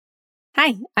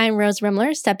Hi, I'm Rose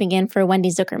Rimler, stepping in for Wendy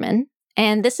Zuckerman,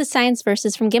 and this is Science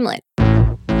Versus from Gimlet.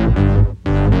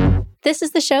 This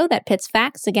is the show that pits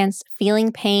facts against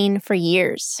feeling pain for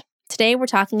years. Today we're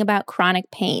talking about chronic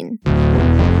pain.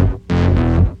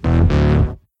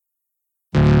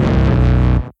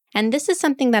 And this is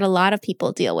something that a lot of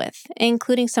people deal with,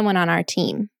 including someone on our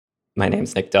team. My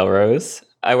name's Nick Delrose.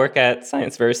 I work at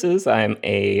Science Versus. I'm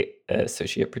an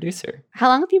associate producer. How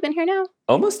long have you been here now?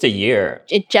 Almost a year.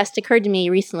 It just occurred to me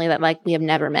recently that, we have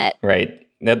never met. Right.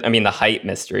 I mean, the height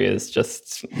mystery is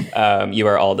just, you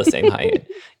are all the same height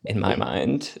in my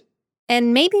mind.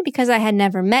 And maybe because I had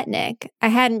never met Nick, I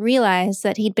hadn't realized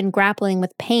that he'd been grappling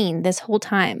with pain this whole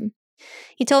time.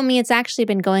 He told me it's actually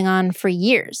been going on for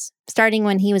years, starting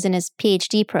when he was in his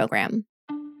PhD program.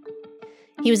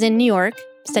 He was in New York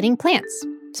studying plants,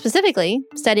 specifically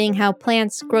studying how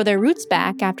plants grow their roots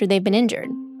back after they've been injured.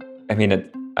 I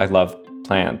mean, I love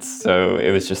plants, so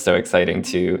it was just so exciting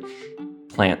to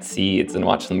plant seeds and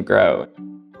watch them grow.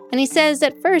 And he says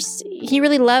at first he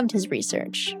really loved his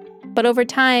research, but over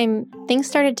time, things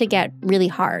started to get really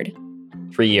hard.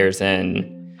 3 years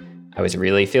in, I was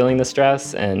really feeling the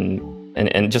stress and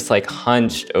just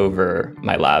hunched over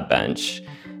my lab bench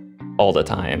all the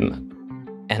time.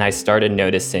 And I started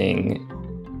noticing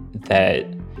that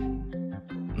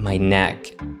my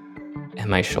neck and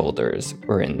my shoulders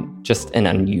were in just an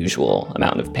unusual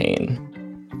amount of pain.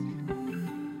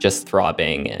 Just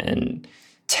throbbing and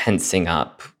tensing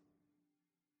up.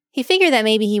 He figured that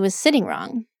maybe he was sitting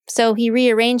wrong, so he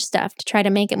rearranged stuff to try to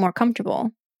make it more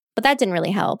comfortable. But that didn't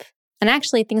really help. And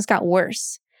actually, things got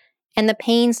worse. And the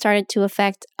pain started to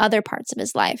affect other parts of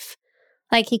his life.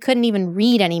 Like he couldn't even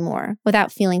read anymore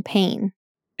without feeling pain.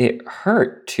 It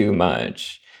hurt too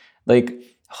much.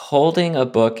 Holding a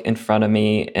book in front of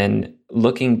me and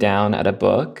looking down at a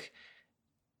book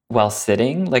while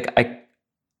sitting,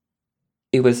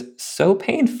 it was so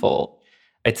painful.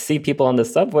 I'd see people on the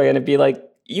subway and it'd be like,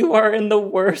 you are in the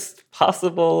worst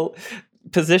possible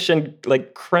position,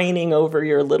 craning over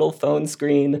your little phone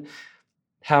screen.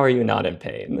 How are you not in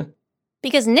pain?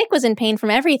 Because Nick was in pain from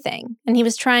everything, and he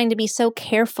was trying to be so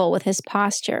careful with his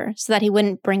posture so that he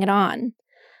wouldn't bring it on.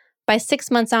 By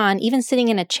 6 months on, even sitting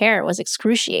in a chair was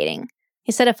excruciating.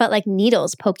 He said it felt like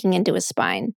needles poking into his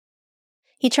spine.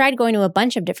 He tried going to a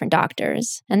bunch of different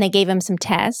doctors, and they gave him some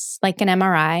tests, like an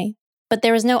MRI, but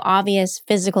there was no obvious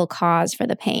physical cause for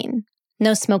the pain.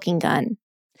 No smoking gun.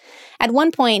 At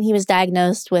one point, he was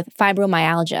diagnosed with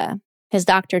fibromyalgia. His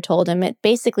doctor told him it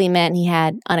basically meant he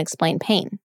had unexplained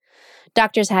pain.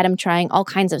 Doctors had him trying all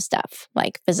kinds of stuff,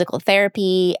 like physical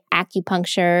therapy,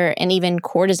 acupuncture, and even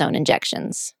cortisone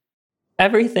injections.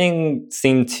 Everything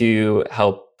seemed to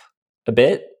help a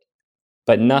bit,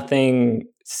 but nothing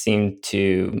seemed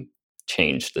to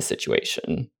change the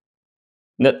situation.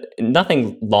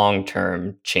 Nothing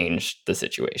long-term changed the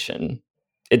situation.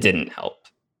 It didn't help.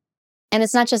 And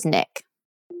it's not just Nick.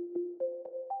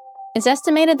 It's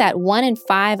estimated that 1 in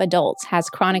 5 adults has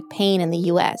chronic pain in the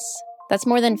U.S. That's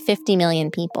more than 50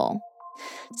 million people.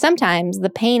 Sometimes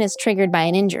the pain is triggered by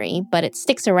an injury, but it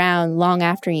sticks around long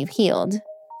after you've healed.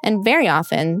 And very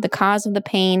often, the cause of the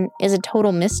pain is a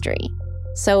total mystery,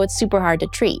 so it's super hard to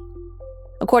treat.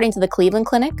 According to the Cleveland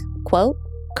Clinic, quote,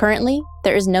 "Currently,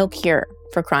 there is no cure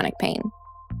for chronic pain.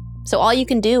 So all you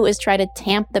can do is try to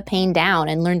tamp the pain down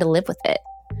and learn to live with it."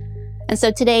 And so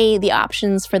today, the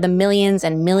options for the millions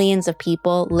and millions of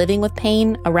people living with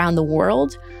pain around the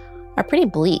world are pretty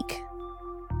bleak.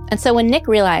 And so when Nick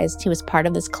realized he was part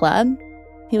of this club,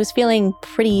 he was feeling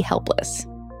pretty helpless.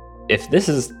 If this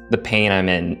is the pain I'm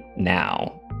in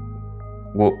now,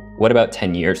 what about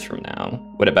 10 years from now?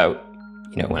 What about,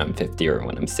 when I'm 50 or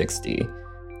when I'm 60?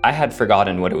 I had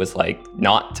forgotten what it was like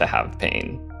not to have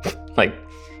pain.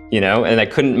 And I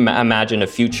couldn't imagine a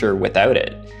future without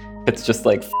it. It's just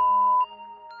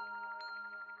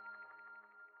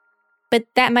But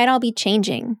that might all be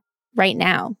changing right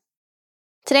now.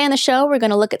 Today on the show, we're going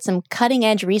to look at some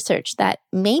cutting-edge research that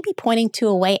may be pointing to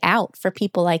a way out for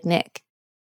people like Nick.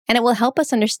 And it will help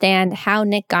us understand how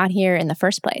Nick got here in the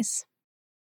first place.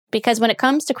 Because when it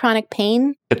comes to chronic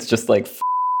pain, it's just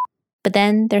but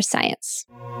then there's science.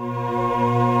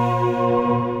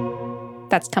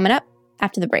 That's coming up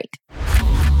after the break.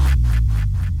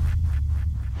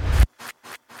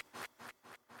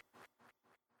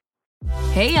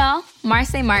 Hey y'all,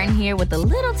 Marseille Martin here with a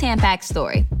little Tampax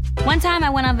story. One time I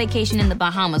went on vacation in the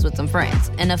Bahamas with some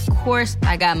friends, and of course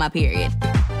I got my period.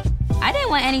 I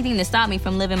didn't want anything to stop me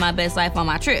from living my best life on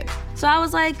my trip, so I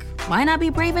was like, why not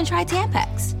be brave and try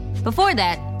Tampax? Before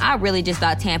that, I really just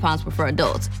thought tampons were for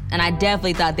adults, and I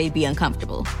definitely thought they'd be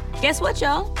uncomfortable. Guess what,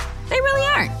 y'all? They really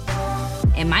aren't.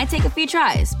 It might take a few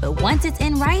tries, but once it's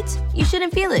in right, you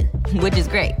shouldn't feel it, which is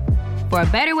great. For a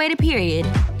better way to period,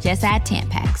 just add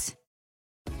Tampax.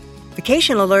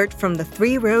 Vacation alert from the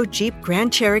 3-row Jeep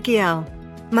Grand Cherokee L.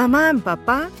 Mama and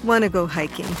Papa want to go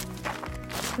hiking.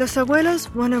 Los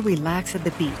abuelos want to relax at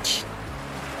the beach.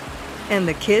 And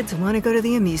the kids want to go to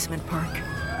the amusement park.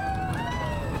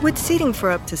 With seating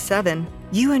for up to 7,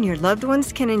 you and your loved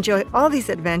ones can enjoy all these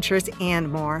adventures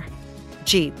and more.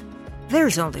 Jeep.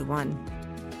 There's only one.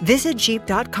 Visit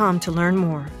Jeep.com to learn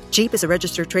more. Jeep is a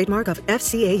registered trademark of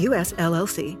FCA US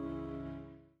LLC.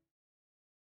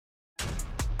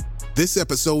 This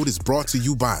episode is brought to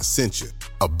you by Essentia.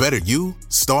 A better you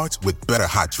starts with better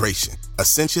hydration.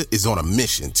 Essentia is on a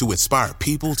mission to inspire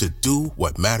people to do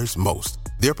what matters most.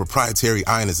 Their proprietary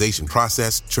ionization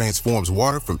process transforms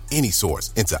water from any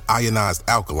source into ionized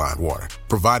alkaline water,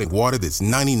 providing water that's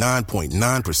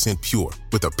 99.9% pure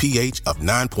with a pH of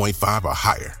 9.5 or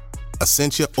higher.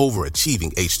 Essentia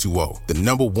Overachieving H2O, the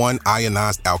 #1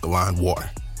 ionized alkaline water.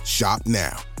 Shop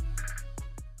now.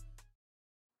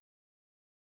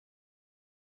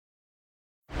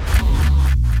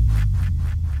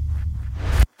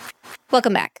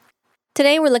 Welcome back.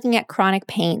 Today we're looking at chronic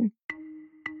pain.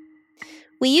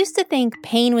 We used to think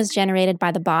pain was generated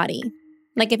by the body.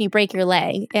 Like if you break your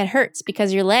leg, it hurts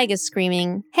because your leg is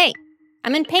screaming, "Hey,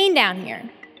 I'm in pain down here."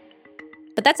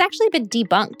 But that's actually been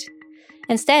debunked.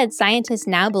 Instead, scientists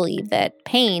now believe that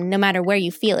pain, no matter where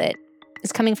you feel it,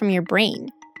 is coming from your brain.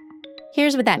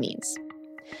 Here's what that means.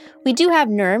 We do have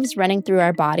nerves running through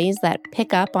our bodies that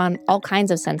pick up on all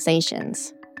kinds of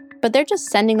sensations. But they're just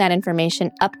sending that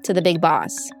information up to the big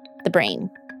boss, the brain.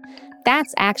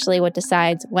 That's actually what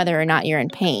decides whether or not you're in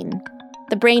pain.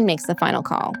 The brain makes the final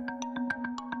call.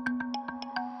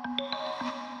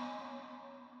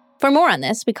 For more on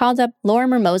this, we called up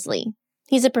Lorimer Moseley.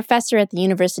 He's a professor at the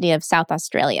University of South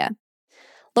Australia.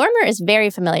 Lorimer is very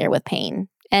familiar with pain,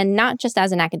 and not just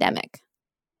as an academic.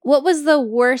 What was the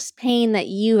worst pain that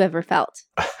you ever felt?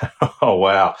 Oh,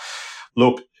 wow.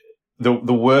 Look,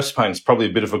 the worst pain is probably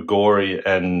a bit of a gory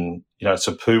and, it's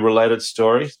a poo-related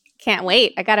story. Can't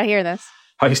wait. I got to hear this.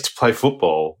 I used to play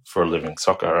football for a living,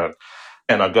 soccer,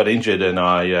 and I got injured and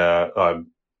I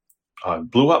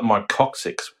blew up my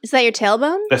coccyx. Is that your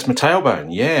tailbone? That's my tailbone,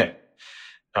 yeah.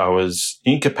 I was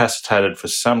incapacitated for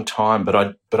some time, but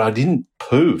I didn't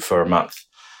poo for a month.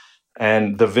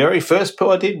 And the very first poo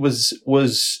I did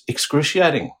was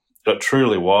excruciating. It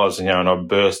truly was, and I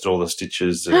burst all the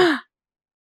stitches.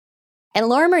 And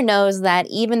Lorimer knows that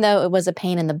even though it was a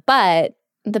pain in the butt,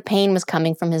 the pain was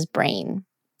coming from his brain.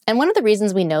 And one of the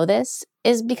reasons we know this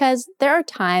is because there are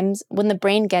times when the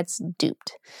brain gets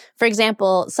duped. For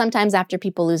example, sometimes after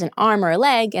people lose an arm or a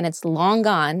leg and it's long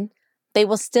gone, they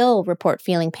will still report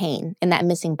feeling pain in that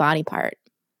missing body part.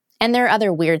 And there are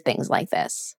other weird things like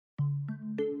this.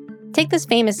 Take this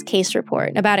famous case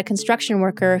report about a construction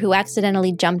worker who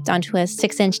accidentally jumped onto a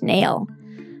 6-inch nail.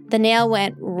 The nail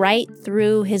went right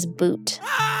through his boot,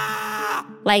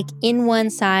 like in one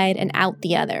side and out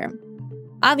the other.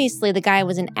 Obviously, the guy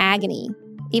was in agony.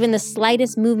 Even the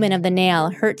slightest movement of the nail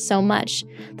hurt so much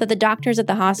that the doctors at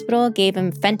the hospital gave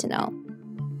him fentanyl.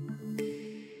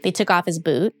 They took off his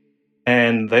boot.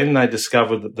 And then they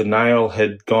discovered that the nail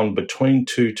had gone between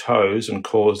 2 toes and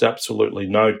caused absolutely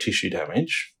no tissue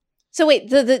damage. So wait,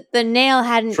 the nail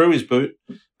hadn't... Through his boot,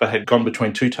 but had gone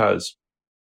between 2 toes.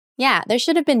 Yeah, there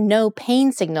should have been no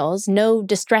pain signals, no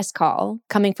distress call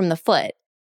coming from the foot,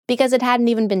 because it hadn't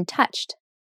even been touched.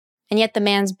 And yet the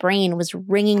man's brain was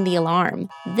ringing the alarm.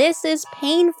 This is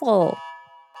painful.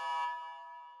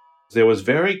 There was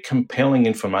very compelling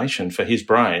information for his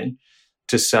brain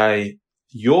to say,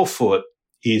 your foot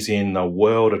is in a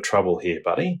world of trouble here,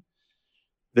 buddy.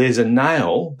 There's a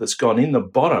nail that's gone in the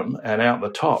bottom and out the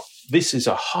top. This is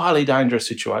a highly dangerous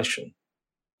situation.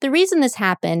 The reason this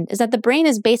happened is that the brain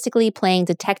is basically playing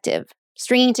detective,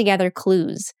 stringing together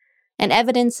clues, and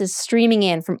evidence is streaming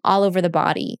in from all over the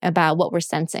body about what we're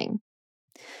sensing.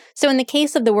 So in the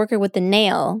case of the worker with the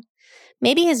nail,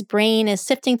 maybe his brain is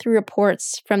sifting through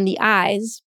reports from the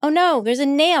eyes. Oh no, there's a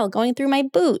nail going through my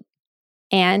boot.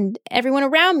 And everyone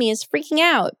around me is freaking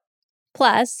out.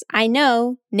 Plus, I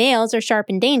know nails are sharp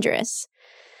and dangerous.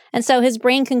 And so his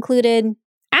brain concluded,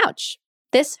 ouch,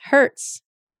 this hurts.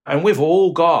 And we've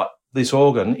all got this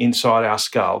organ inside our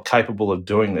skull capable of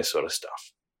doing this sort of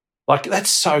stuff. Like,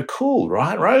 that's so cool,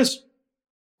 right, Rose?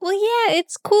 Well, yeah,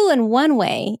 it's cool in one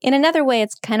way. In another way,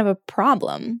 it's kind of a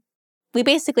problem. We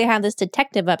basically have this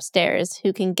detective upstairs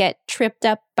who can get tripped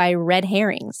up by red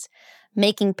herrings,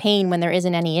 making pain when there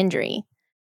isn't any injury.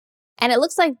 And it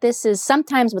looks like this is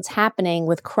sometimes what's happening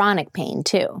with chronic pain,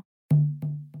 too.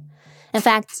 In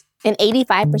fact, In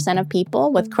 85% of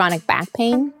people with chronic back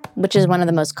pain, which is one of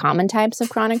the most common types of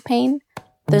chronic pain,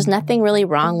 there's nothing really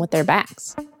wrong with their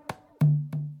backs.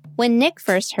 When Nick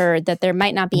first heard that there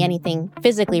might not be anything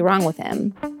physically wrong with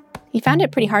him, he found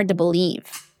it pretty hard to believe.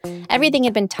 Everything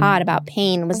he'd been taught about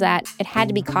pain was that it had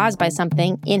to be caused by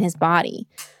something in his body,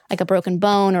 like a broken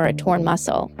bone or a torn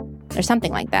muscle, or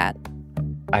something like that.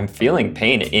 I'm feeling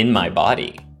pain in my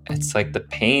body. It's like the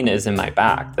pain is in my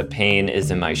back, the pain is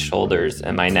in my shoulders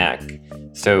and my neck.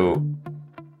 So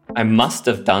I must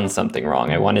have done something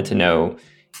wrong. I wanted to know,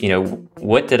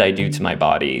 what did I do to my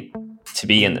body to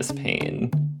be in this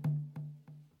pain?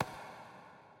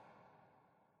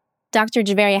 Dr.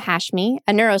 Javaria Hashmi,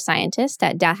 a neuroscientist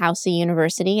at Dalhousie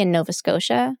University in Nova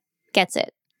Scotia, gets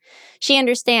it. She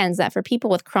understands that for people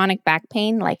with chronic back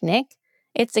pain like Nick,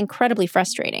 it's incredibly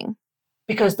frustrating.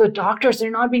 Because the doctors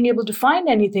are not being able to find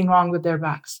anything wrong with their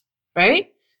backs, right?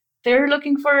 They're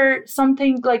looking for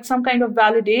something like some kind of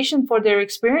validation for their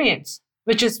experience,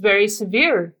 which is very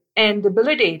severe and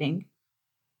debilitating.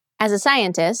 As a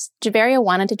scientist, Javaria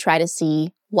wanted to try to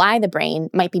see why the brain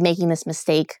might be making this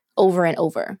mistake over and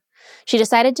over. She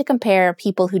decided to compare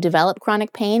people who develop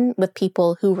chronic pain with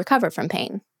people who recover from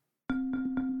pain.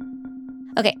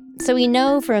 Okay, so we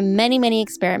know from many, many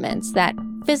experiments that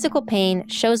physical pain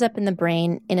shows up in the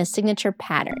brain in a signature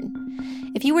pattern.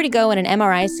 If you were to go in an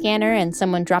MRI scanner and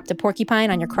someone dropped a porcupine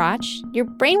on your crotch, your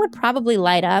brain would probably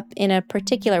light up in a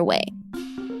particular way,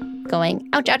 going,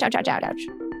 ouch, ouch, ouch, ouch, ouch, ouch.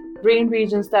 Brain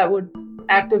regions that would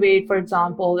activate, for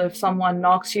example, if someone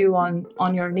knocks you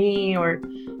on your knee or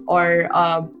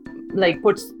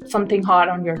puts something hot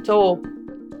on your toe.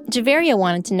 Javaria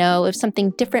wanted to know if something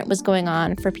different was going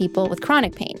on for people with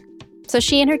chronic pain. So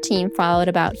she and her team followed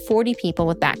about 40 people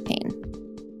with back pain.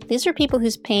 These were people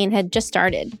whose pain had just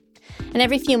started. And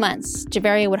every few months,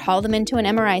 Javaria would haul them into an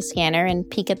MRI scanner and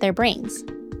peek at their brains.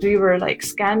 We were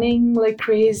scanning like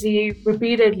crazy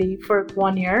repeatedly for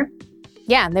 1 year.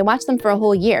 Yeah, they watched them for a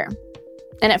whole year.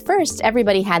 And at first,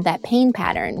 everybody had that pain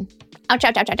pattern. Ouch,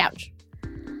 ouch, ouch, ouch, ouch.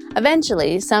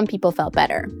 Eventually, some people felt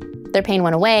better. Their pain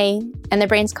went away, and their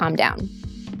brains calmed down.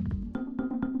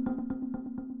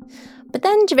 But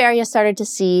then Javaria started to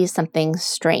see something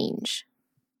strange.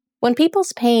 When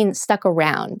people's pain stuck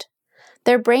around,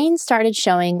 their brains started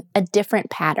showing a different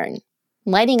pattern,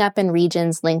 lighting up in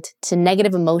regions linked to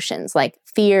negative emotions like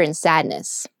fear and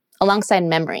sadness, alongside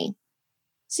memory.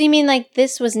 So you mean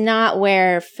this was not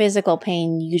where physical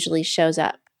pain usually shows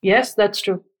up? Yes, that's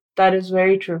true. That is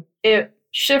very true. It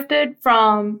shifted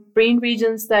from brain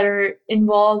regions that are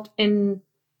involved in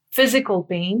physical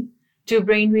pain to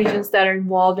brain regions that are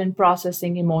involved in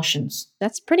processing emotions.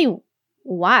 That's pretty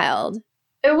wild.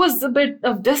 It was a bit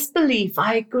of disbelief.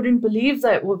 I couldn't believe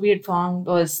that what we had found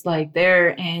was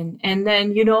there. And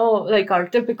then, our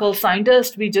typical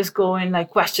scientist, we just go and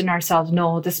question ourselves.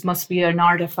 No, this must be an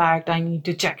artifact. I need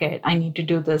to check it. I need to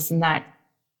do this and that.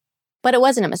 But it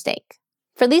wasn't a mistake.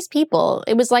 For these people,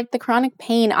 it was like the chronic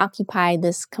pain occupied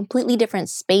this completely different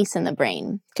space in the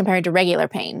brain compared to regular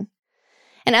pain.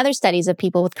 And other studies of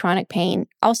people with chronic pain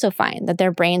also find that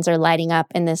their brains are lighting up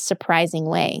in this surprising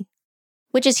way,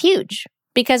 which is huge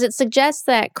because it suggests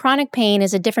that chronic pain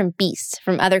is a different beast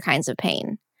from other kinds of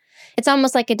pain. It's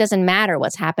almost like it doesn't matter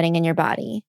what's happening in your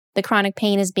body. The chronic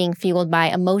pain is being fueled by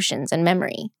emotions and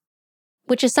memory,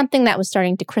 which is something that was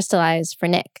starting to crystallize for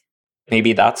Nick.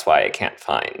 Maybe that's why I can't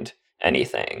find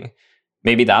anything.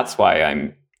 Maybe that's why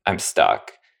I'm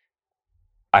stuck.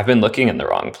 I've been looking in the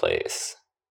wrong place.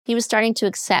 He was starting to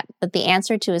accept that the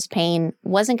answer to his pain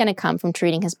wasn't going to come from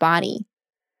treating his body.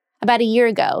 About a year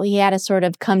ago, he had a sort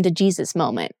of come to Jesus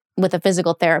moment with a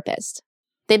physical therapist.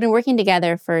 They'd been working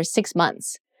together for 6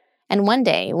 months. And one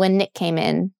day, when Nick came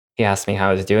in, he asked me how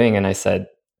I was doing, and I said,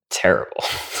 terrible.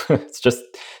 It's just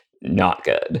not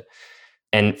good.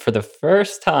 And for the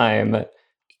first time,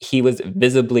 he was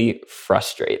visibly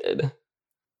frustrated.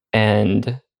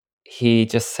 And he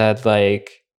just said,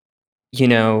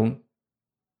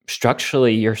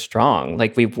 structurally, you're strong.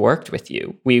 We've worked with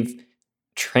you. We've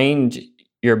trained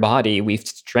your body. We've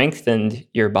strengthened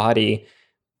your body.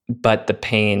 But the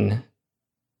pain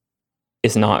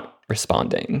is not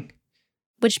responding.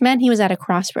 Which meant he was at a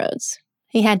crossroads.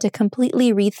 He had to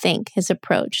completely rethink his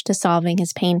approach to solving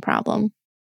his pain problem.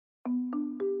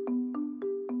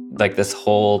 This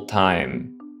whole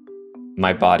time,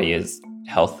 my body is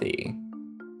healthy.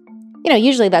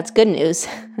 Usually that's good news.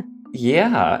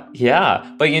 Yeah.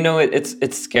 But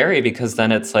it's scary because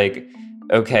then it's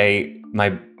okay,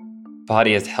 my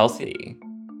body is healthy.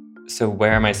 So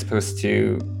where am I supposed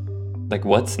to,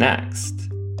 what's next?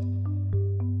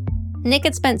 Nick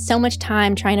had spent so much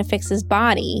time trying to fix his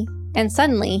body And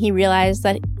suddenly he realized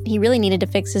that he really needed to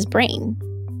fix his brain,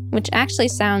 which actually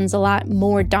sounds a lot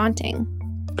more daunting.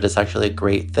 But it's actually a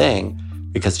great thing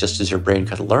because just as your brain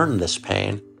could learn this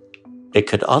pain, it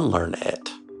could unlearn it.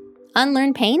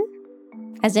 Unlearn pain?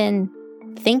 As in,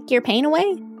 think your pain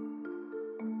away?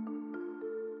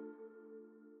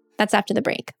 That's after the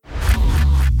break.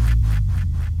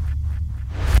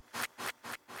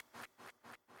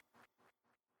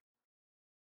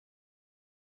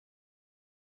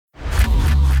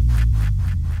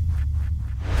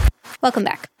 Welcome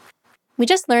back. We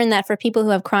just learned that for people who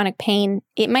have chronic pain,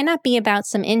 it might not be about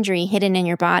some injury hidden in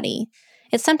your body.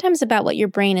 It's sometimes about what your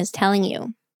brain is telling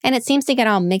you, and it seems to get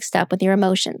all mixed up with your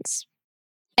emotions.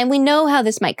 And we know how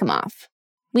this might come off.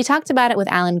 We talked about it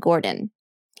with Alan Gordon.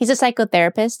 He's a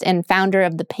psychotherapist and founder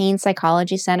of the Pain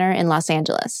Psychology Center in Los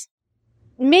Angeles.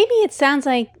 Maybe it sounds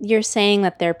like you're saying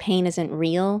that their pain isn't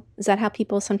real. Is that how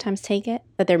people sometimes take it?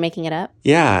 That they're making it up?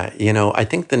 Yeah, I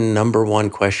think the number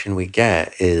one question we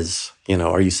get is,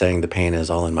 are you saying the pain is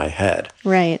all in my head?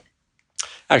 Right.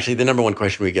 Actually, the number one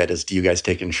question we get is, do you guys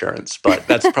take insurance? But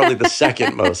that's probably the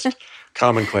second most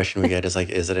common question we get is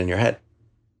is it in your head?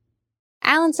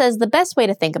 Alan says the best way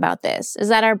to think about this is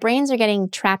that our brains are getting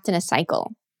trapped in a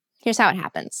cycle. Here's how it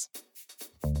happens.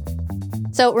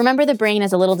 So remember the brain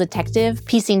as a little detective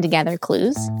piecing together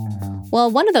clues?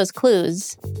 Well, one of those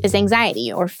clues is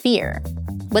anxiety or fear.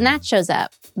 When that shows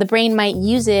up, the brain might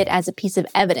use it as a piece of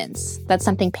evidence that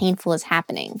something painful is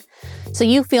happening. So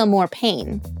you feel more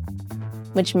pain,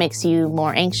 which makes you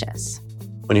more anxious.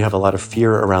 When you have a lot of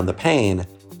fear around the pain,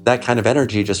 that kind of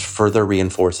energy just further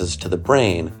reinforces to the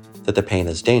brain that the pain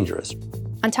is dangerous.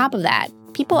 On top of that,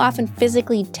 people often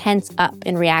physically tense up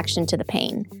in reaction to the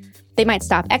pain. They might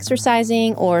stop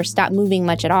exercising or stop moving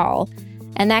much at all,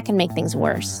 and that can make things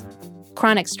worse.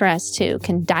 Chronic stress, too,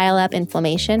 can dial up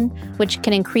inflammation, which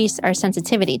can increase our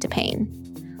sensitivity to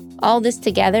pain. All this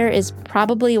together is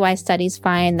probably why studies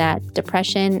find that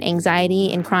depression,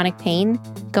 anxiety, and chronic pain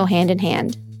go hand in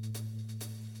hand.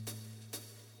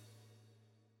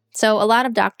 So a lot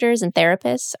of doctors and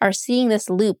therapists are seeing this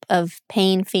loop of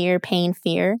pain, fear,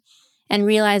 and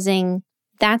realizing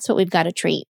that's what we've got to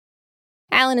treat.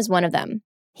 Alan is one of them.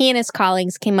 He and his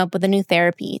colleagues came up with a new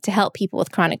therapy to help people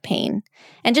with chronic pain.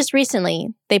 And just recently,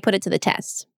 they put it to the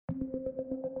test.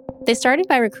 They started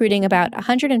by recruiting about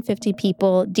 150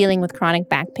 people dealing with chronic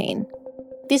back pain.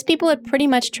 These people had pretty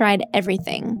much tried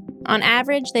everything. On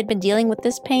average, they'd been dealing with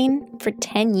this pain for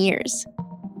 10 years.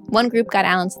 One group got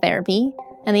Alan's therapy,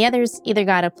 and the others either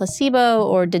got a placebo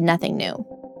or did nothing new.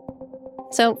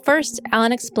 So first,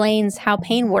 Alan explains how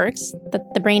pain works,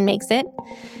 that the brain makes it,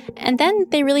 and then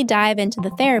they really dive into the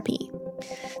therapy.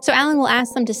 So Alan will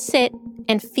ask them to sit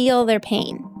and feel their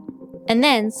pain. And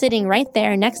then, sitting right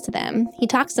there next to them, he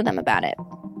talks to them about it.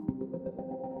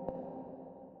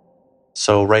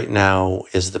 So right now,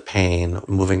 is the pain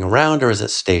moving around or is it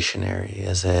stationary?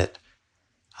 Is it,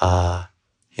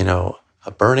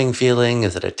 a burning feeling?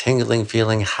 Is it a tingling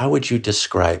feeling? How would you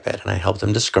describe it? And I help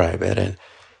them describe it. And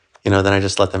then I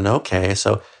just let them know, okay,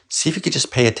 so see if you could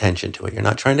just pay attention to it. You're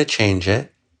not trying to change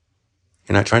it.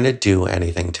 You're not trying to do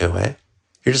anything to it.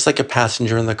 You're just like a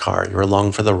passenger in the car. You're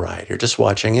along for the ride. You're just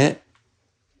watching it,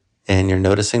 and you're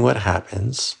noticing what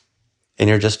happens, and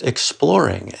you're just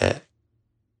exploring it.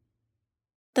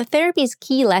 The therapy's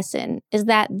key lesson is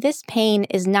that this pain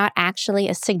is not actually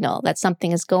a signal that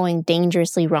something is going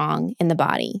dangerously wrong in the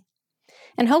body.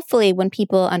 And hopefully, when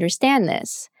people understand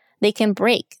this, they can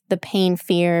break the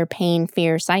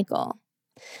pain-fear cycle.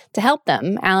 To help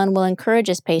them, Alan will encourage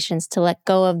his patients to let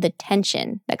go of the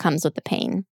tension that comes with the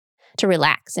pain, to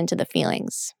relax into the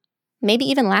feelings, maybe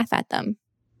even laugh at them.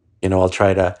 I'll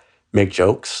try to make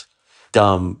jokes,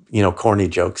 dumb, corny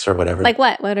jokes or whatever. Like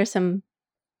what? What are some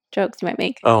jokes you might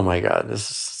make? Oh my God, this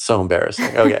is so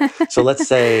embarrassing. Okay, so let's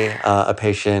say a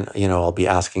patient, I'll be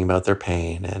asking about their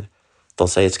pain and they'll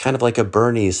say, it's kind of like a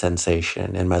Bernie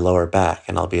sensation in my lower back.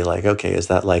 And I'll be like, okay, is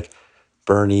that like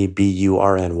Bernie,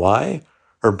 B-U-R-N-Y,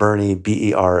 or Bernie,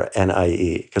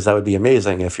 B-E-R-N-I-E? Because that would be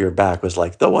amazing if your back was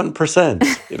like the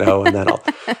 1%, and then I'll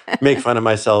make fun of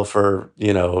myself for,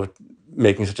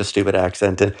 making such a stupid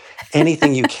accent. And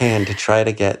anything you can to try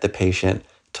to get the patient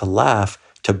to laugh,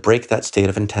 to break that state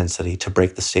of intensity, to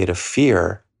break the state of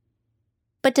fear.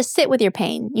 But to sit with your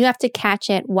pain, you have to catch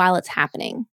it while it's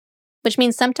happening. Which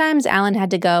means sometimes Alan had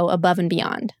to go above and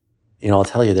beyond. I'll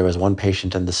tell you, there was one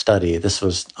patient in the study. This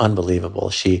was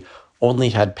unbelievable. She only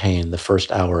had pain the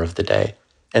first hour of the day.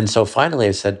 And so finally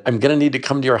I said, I'm going to need to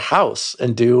come to your house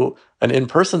and do an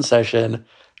in-person session,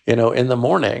 in the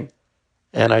morning.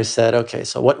 And I said, okay,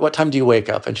 so what time do you wake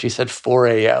up? And she said 4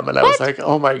 a.m. And I was like,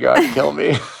 oh my God, kill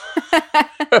me.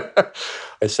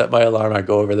 I set my alarm. I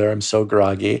go over there. I'm so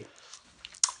groggy.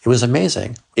 It was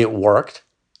amazing. It worked.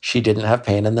 She didn't have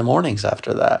pain in the mornings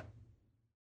after that.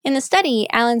 In the study,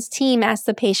 Alan's team asked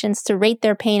the patients to rate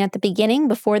their pain at the beginning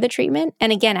before the treatment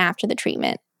and again after the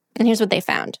treatment. And here's what they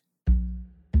found.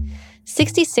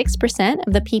 66%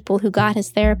 of the people who got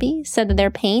his therapy said that their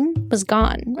pain was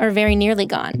gone or very nearly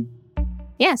gone.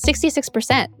 Yeah,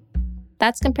 66%.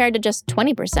 That's compared to just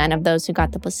 20% of those who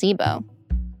got the placebo.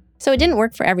 So it didn't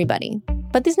work for everybody.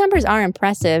 But these numbers are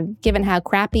impressive given how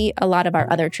crappy a lot of our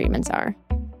other treatments are.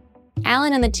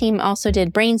 Alan and the team also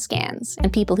did brain scans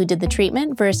in people who did the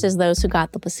treatment versus those who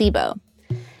got the placebo.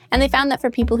 And they found that for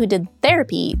people who did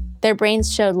therapy, their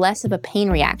brains showed less of a pain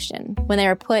reaction when they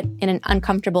were put in an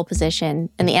uncomfortable position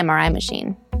in the MRI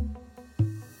machine.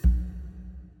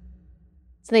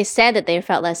 So they said that they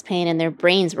felt less pain and their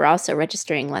brains were also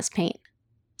registering less pain.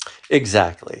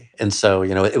 Exactly. And so,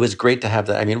 it was great to have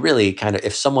that. I mean, really, kind of,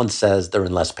 if someone says they're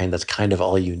in less pain, that's kind of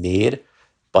all you need.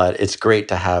 But it's great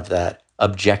to have that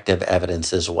objective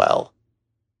evidence as well.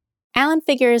 Alan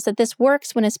figures that this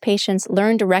works when his patients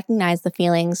learn to recognize the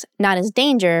feelings not as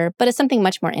danger, but as something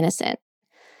much more innocent.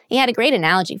 He had a great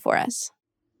analogy for us.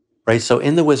 Right, so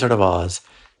in The Wizard of Oz,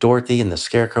 Dorothy and the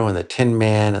Scarecrow and the Tin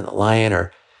Man and the Lion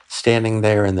are standing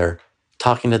there and they're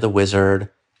talking to the wizard.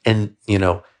 And,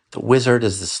 the wizard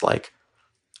is this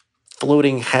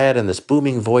floating head and this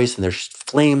booming voice and there's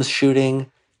flames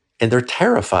shooting and they're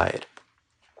terrified.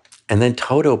 And then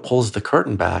Toto pulls the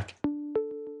curtain back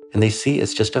and they see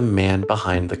it's just a man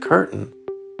behind the curtain.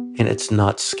 And it's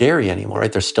not scary anymore,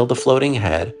 right? There's still the floating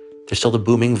head. There's still the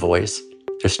booming voice.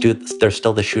 There's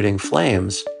still the shooting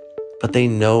flames, but they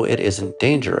know it isn't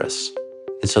dangerous.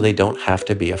 And so they don't have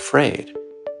to be afraid,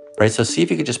 right? So see if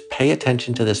you could just pay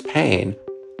attention to this pain,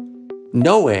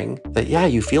 knowing that, yeah,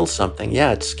 you feel something.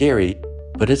 Yeah, it's scary,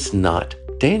 but it's not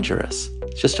dangerous.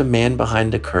 It's just a man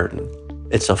behind a curtain.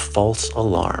 It's a false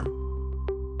alarm.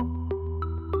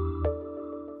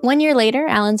 1 year later,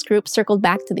 Alan's group circled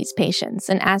back to these patients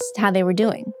and asked how they were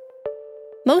doing.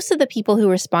 Most of the people who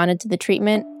responded to the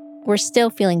treatment were still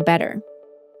feeling better.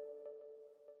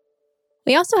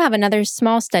 We also have another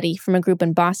small study from a group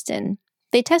in Boston.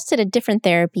 They tested a different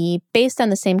therapy based on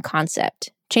the same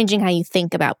concept, changing how you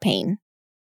think about pain.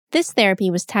 This therapy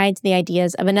was tied to the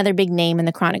ideas of another big name in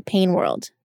the chronic pain world,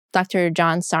 Dr.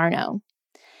 John Sarno.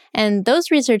 And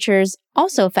those researchers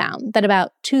also found that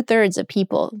about 2/3 of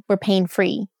people were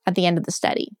pain-free at the end of the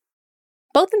study.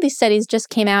 Both of these studies just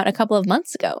came out a couple of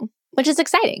months ago, which is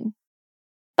exciting.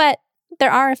 But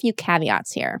there are a few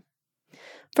caveats here.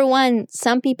 For one,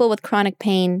 some people with chronic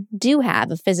pain do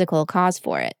have a physical cause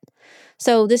for it.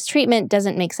 So this treatment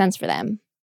doesn't make sense for them.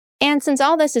 And since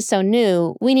all this is so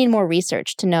new, we need more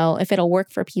research to know if it'll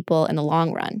work for people in the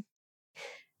long run.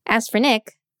 As for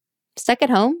Nick, stuck at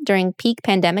home during peak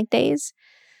pandemic days,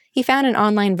 he found an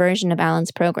online version of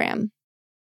Alan's program,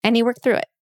 and he worked through it.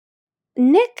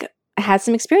 Nick has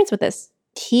some experience with this.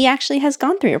 He actually has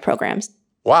gone through your programs.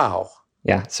 Wow.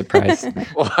 Yeah, surprise.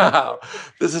 Wow.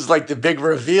 This is like the big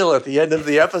reveal at the end of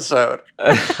the episode.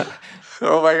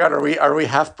 Oh my God, are we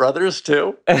half brothers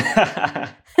too?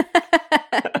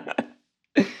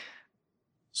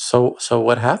 So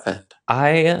what happened?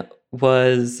 I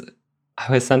was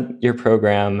sent your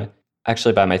program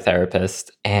actually by my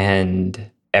therapist,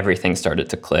 and everything started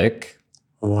to click.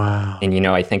 Wow. And,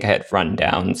 I think I had run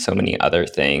down so many other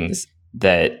things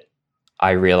that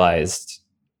I realized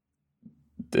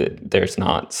that there's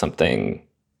not something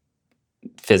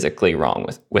physically wrong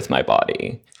with my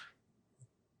body.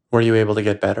 Were you able to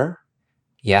get better?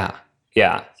 Yeah.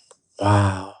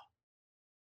 Wow.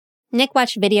 Nick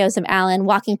watched videos of Alan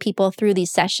walking people through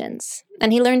these sessions,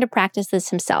 and he learned to practice this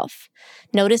himself,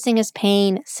 noticing his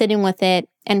pain, sitting with it,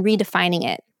 and redefining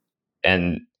it.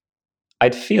 And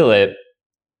I'd feel it,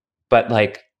 but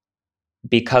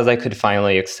because I could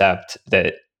finally accept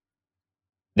that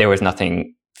there was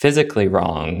nothing physically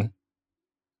wrong,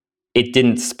 it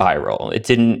didn't spiral. It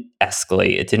didn't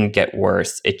escalate. It didn't get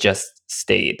worse. It just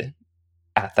stayed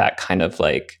at that kind of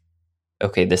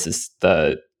okay, this is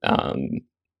the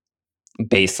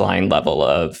baseline level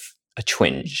of a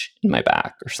twinge in my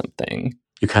back or something.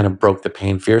 You kind of broke the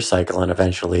pain-fear cycle, and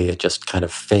eventually it just kind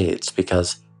of fades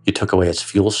because you took away its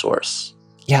fuel source.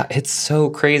 Yeah, it's so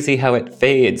crazy how it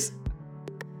fades.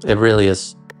 It really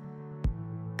is.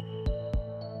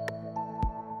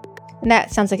 And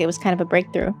that sounds like it was kind of a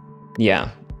breakthrough. Yeah.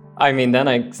 I mean, then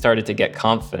I started to get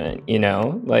confident,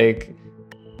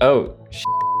 oh,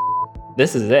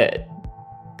 this is it.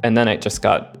 And then it just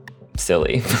got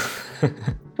silly.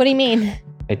 What do you mean?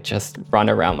 I'd just run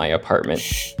around my apartment,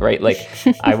 right? Like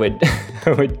I would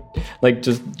like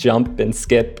just jump and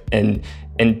skip and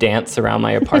dance around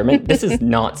my apartment. This is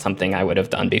not something I would have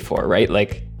done before, right?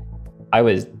 Like I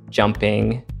was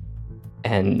jumping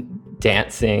and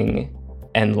dancing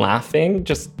and laughing,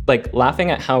 just like laughing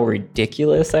at how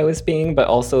ridiculous I was being, but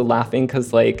also laughing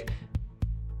because like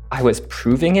I was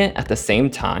proving it at the same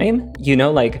time, you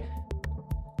know, like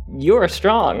you're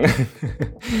strong.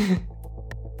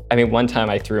 I mean, one time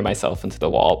I threw myself into the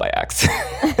wall by accident.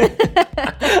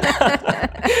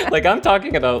 Like, I'm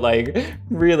talking about, like,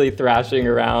 really thrashing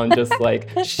around, just, like,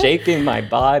 shaking my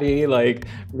body, like,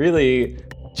 really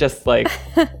just, like,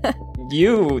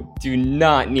 you do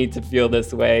not need to feel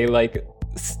this way. Like,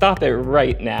 stop it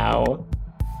right now.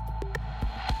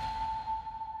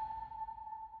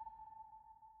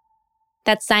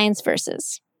 That's Science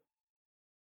Versus.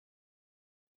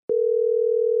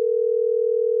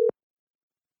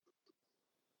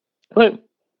 Hello.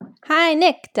 Hi,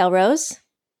 Nick Delrose,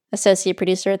 associate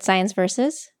producer at Science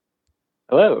Versus.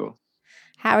 Hello.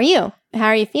 How are you? How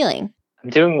are you feeling? I'm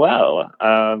doing well.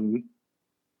 I'm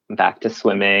back to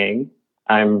swimming.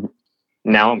 I'm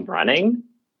running,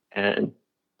 and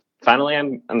finally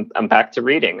I'm back to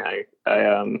reading. I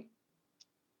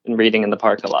been reading in the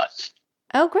park a lot.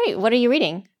 Oh, great. What are you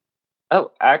reading?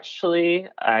 Oh, actually,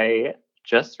 I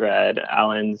just read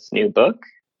Alan's new book.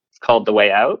 It's called The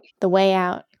Way Out. The Way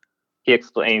Out. He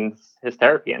explains his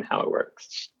therapy and how it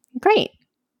works. Great.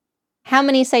 How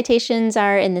many citations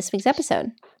are in this week's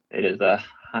episode? It is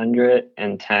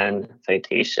 110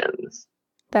 citations.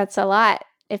 That's a lot.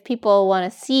 If people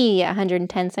want to see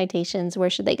 110 citations,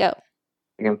 where should they go?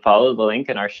 You can follow the link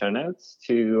in our show notes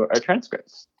to our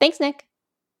transcripts. Thanks, Nick.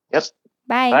 Yep.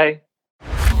 Bye. Bye.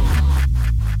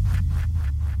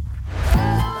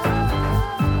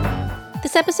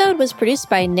 This episode was produced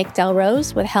by Nick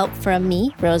Delrose with help from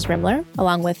me, Rose Rimler,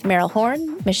 along with Meryl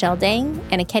Horn, Michelle Dang,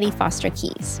 and Akedi Foster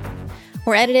Keys.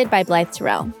 We're edited by Blythe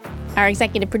Terrell. Our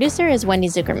executive producer is Wendy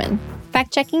Zuckerman.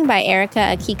 Fact-checking by Erica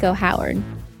Akiko Howard.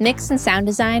 Mix and sound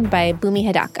design by Bhumi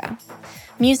Hidaka.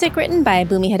 Music written by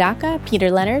Bhumi Hidaka,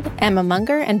 Peter Leonard, Emma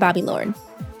Munger, and Bobby Lord.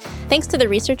 Thanks to the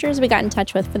researchers we got in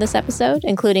touch with for this episode,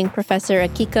 including Professor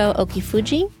Akiko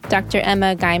Okifuji, Dr.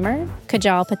 Emma Geimer,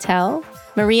 Kajal Patel,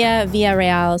 Maria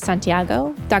Villarreal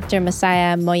Santiago, Dr.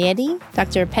 Messiah Moyedi,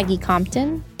 Dr. Peggy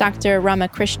Compton, Dr.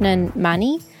 Ramakrishnan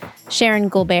Mani, Sharon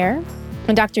Gulbert,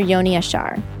 and Dr. Yoni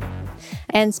Ashar.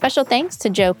 And special thanks to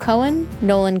Joe Cohen,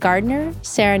 Nolan Gardner,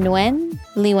 Sarah Nguyen,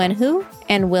 Li Wen Hu,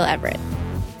 and Will Everett.